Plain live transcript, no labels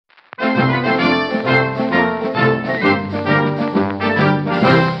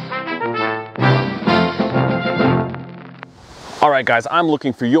Alright guys, I'm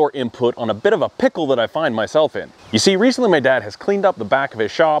looking for your input on a bit of a pickle that I find myself in. You see, recently my dad has cleaned up the back of his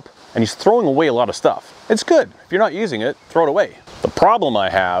shop and he's throwing away a lot of stuff. It's good. If you're not using it, throw it away. The problem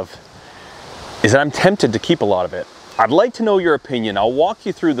I have is that I'm tempted to keep a lot of it. I'd like to know your opinion. I'll walk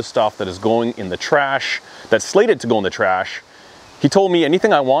you through the stuff that is going in the trash, that's slated to go in the trash. He told me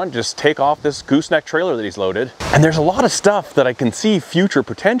anything I want, just take off this gooseneck trailer that he's loaded. And there's a lot of stuff that I can see future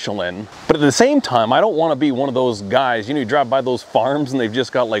potential in. But at the same time, I don't want to be one of those guys, you know, you drive by those farms and they've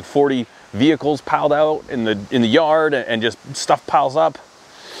just got like 40 vehicles piled out in the yard and just stuff piles up.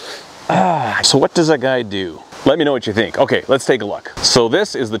 So what does that guy do? Let me know what you think. Okay, let's take a look. So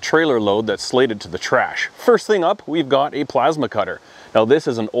this is the trailer load that's slated to the trash. First thing up, we've got a plasma cutter. Now this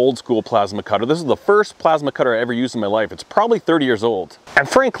is an old school plasma cutter. This is the first plasma cutter I ever used in my life. It's probably 30 years old. And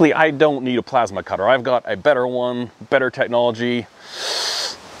frankly, I don't need a plasma cutter. I've got a better one, better technology,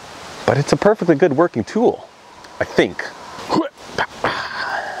 but it's a perfectly good working tool, I think.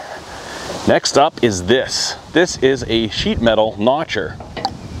 Next up is this. This is a sheet metal notcher.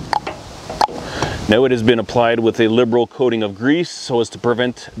 Now it has been applied with a liberal coating of grease so as to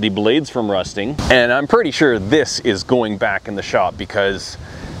prevent the blades from rusting. And I'm pretty sure this is going back in the shop because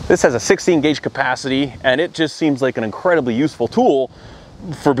this has a 16 gauge capacity and it just seems like an incredibly useful tool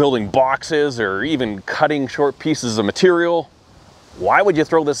for building boxes or even cutting short pieces of material. Why would you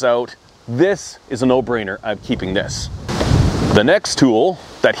throw this out? This is a no-brainer. I'm keeping this. The next tool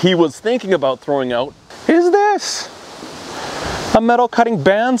that he was thinking about throwing out is this. A metal cutting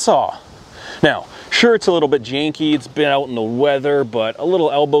bandsaw. Now, sure, it's a little bit janky, it's been out in the weather, but a little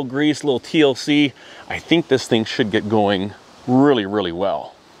elbow grease, a little TLC, I think this thing should get going really, really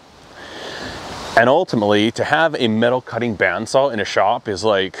well. And ultimately, to have a metal cutting bandsaw in a shop is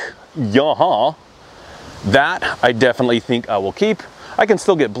like, yaha. That I definitely think I will keep. I can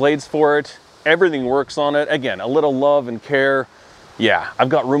still get blades for it. Everything works on it. Again, a little love and care. Yeah, I've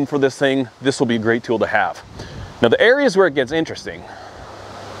got room for this thing. This will be a great tool to have. Now, the areas where it gets interesting.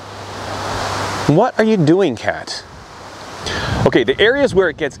 What are you doing, cat? Okay, the areas where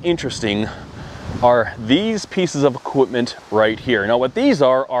it gets interesting are these pieces of equipment right here. Now what these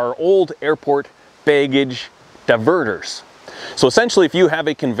are old airport baggage diverters. So essentially if you have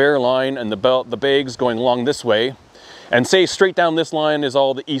a conveyor line and the bags going along this way, and say straight down this line is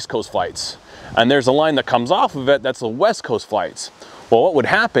all the East Coast flights, and there's a line that comes off of it that's the West Coast flights. Well, what would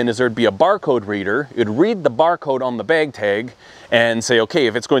happen is there'd be a barcode reader. It'd read the barcode on the bag tag and say, okay,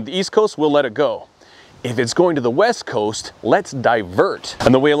 if it's going to the East Coast, we'll let it go. If it's going to the West Coast, let's divert.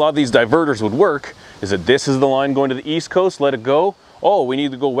 And the way a lot of these diverters would work is that this is the line going to the East Coast, let it go. Oh, we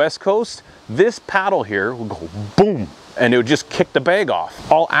need to go West Coast. This paddle here will go boom, and it would just kick the bag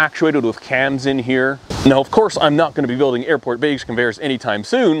off. All actuated with cams in here. Now, of course, I'm not going to be building airport baggage conveyors anytime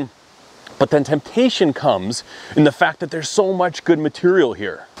soon, but then temptation comes in the fact that there's so much good material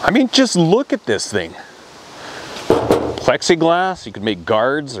here. I mean, just look at this thing. Plexiglass, you could make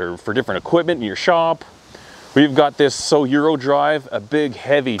guards or for different equipment in your shop. We've got this Euro drive, a big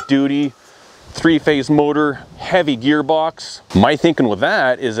heavy duty 3-phase motor, heavy gearbox. My thinking with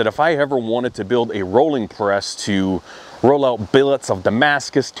that is that if I ever wanted to build a rolling press to roll out billets of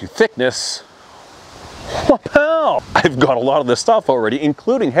Damascus to thickness, wow, I've got a lot of this stuff already,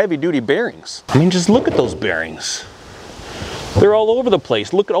 including heavy duty bearings. I mean, just look at those bearings. They're all over the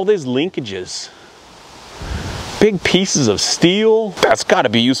place. Look at all these linkages. Big pieces of steel. That's got to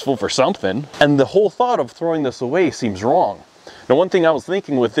be useful for something. And the whole thought of throwing this away seems wrong. Now, one thing I was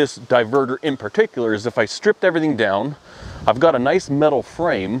thinking with this diverter in particular is if I stripped everything down, I've got a nice metal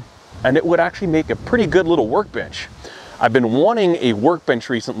frame and it would actually make a pretty good little workbench. I've been wanting a workbench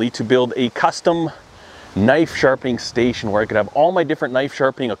recently to build a custom knife sharpening station where I could have all my different knife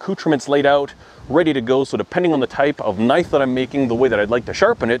sharpening accoutrements laid out, ready to go. So depending on the type of knife that I'm making, the way that I'd like to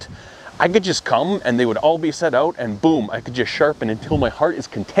sharpen it, I could just come and they would all be set out and boom, I could just sharpen until my heart is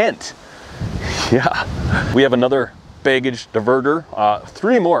content. Yeah. We have another baggage diverter,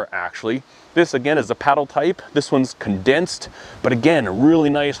 3 more actually. This again is a paddle type. This one's condensed, but again, a really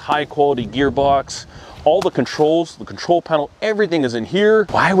nice high quality gearbox. All the controls, the control panel, everything is in here.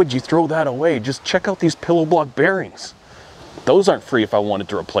 Why would you throw that away? Just check out these pillow block bearings. Those aren't free if I wanted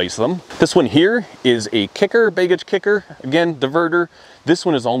to replace them. This one here is a kicker, baggage kicker, again, diverter. This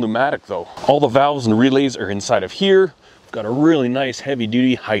one is all pneumatic though. All the valves and relays are inside of here. We've got a really nice heavy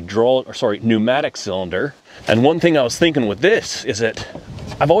duty pneumatic cylinder. And one thing I was thinking with this is that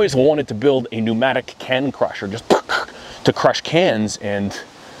I've always wanted to build a pneumatic can crusher, just to crush cans, and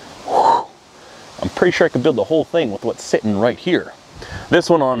whew, I'm pretty sure I could build the whole thing with what's sitting right here. This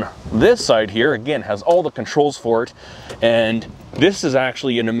one on this side here, again, has all the controls for it. And this is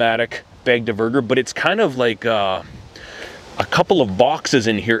actually a pneumatic bag diverter, but it's kind of like a couple of boxes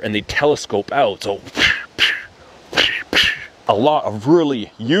in here and they telescope out. So a lot of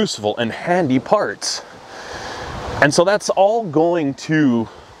really useful and handy parts. And so that's all going to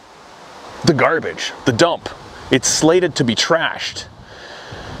the garbage, the dump. It's slated to be trashed.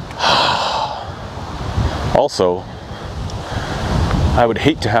 Also, I would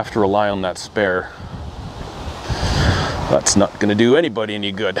hate to have to rely on that spare. That's not going to do anybody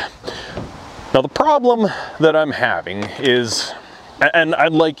any good. Now the problem that I'm having is, and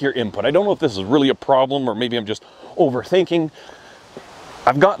I'd like your input, I don't know if this is really a problem or maybe I'm just overthinking.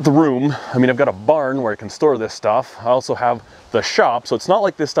 I've got the room, I mean I've got a barn where I can store this stuff. I also have the shop, so it's not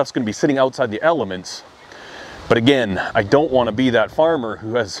like this stuff's going to be sitting outside the elements. But again, I don't want to be that farmer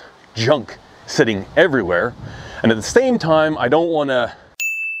who has junk sitting everywhere. And at the same time, I don't want to,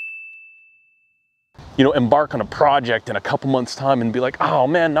 you know, embark on a project in a couple months' time and be like, oh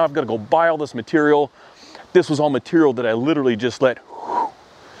man, now I've got to go buy all this material. This was all material that I literally just let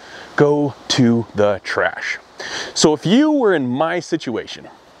go to the trash. So if you were in my situation,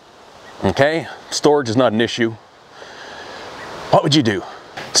 okay, storage is not an issue, what would you do?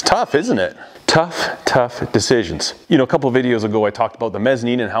 It's tough, isn't it? Tough decisions. You know, a couple of videos ago, I talked about the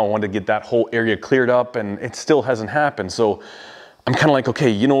mezzanine and how I wanted to get that whole area cleared up, and it still hasn't happened. So I'm kind of like, okay,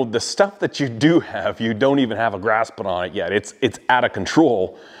 you know, the stuff that you do have, you don't even have a grasp on it yet. It's out of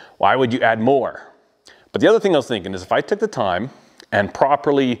control. Why would you add more? But the other thing I was thinking is if I took the time and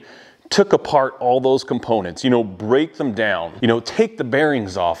properly took apart all those components, you know, break them down, you know, take the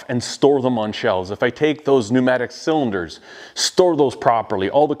bearings off and store them on shelves. If I take those pneumatic cylinders, store those properly,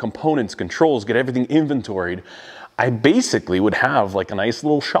 all the components, controls, get everything inventoried, I basically would have like a nice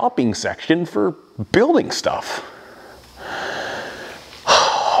little shopping section for building stuff.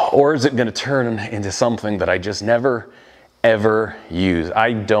 Or is it going to turn into something that I just never, ever use?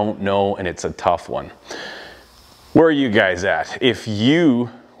 I don't know, and it's a tough one. Where are you guys at? If you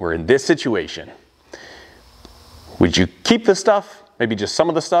were in this situation, would you keep the stuff, maybe just some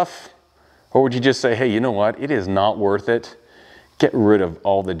of the stuff? Or would you just say, hey, you know what? It is not worth it. Get rid of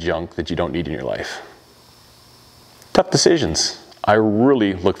all the junk that you don't need in your life. Tough decisions. I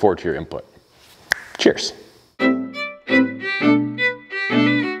really look forward to your input. Cheers.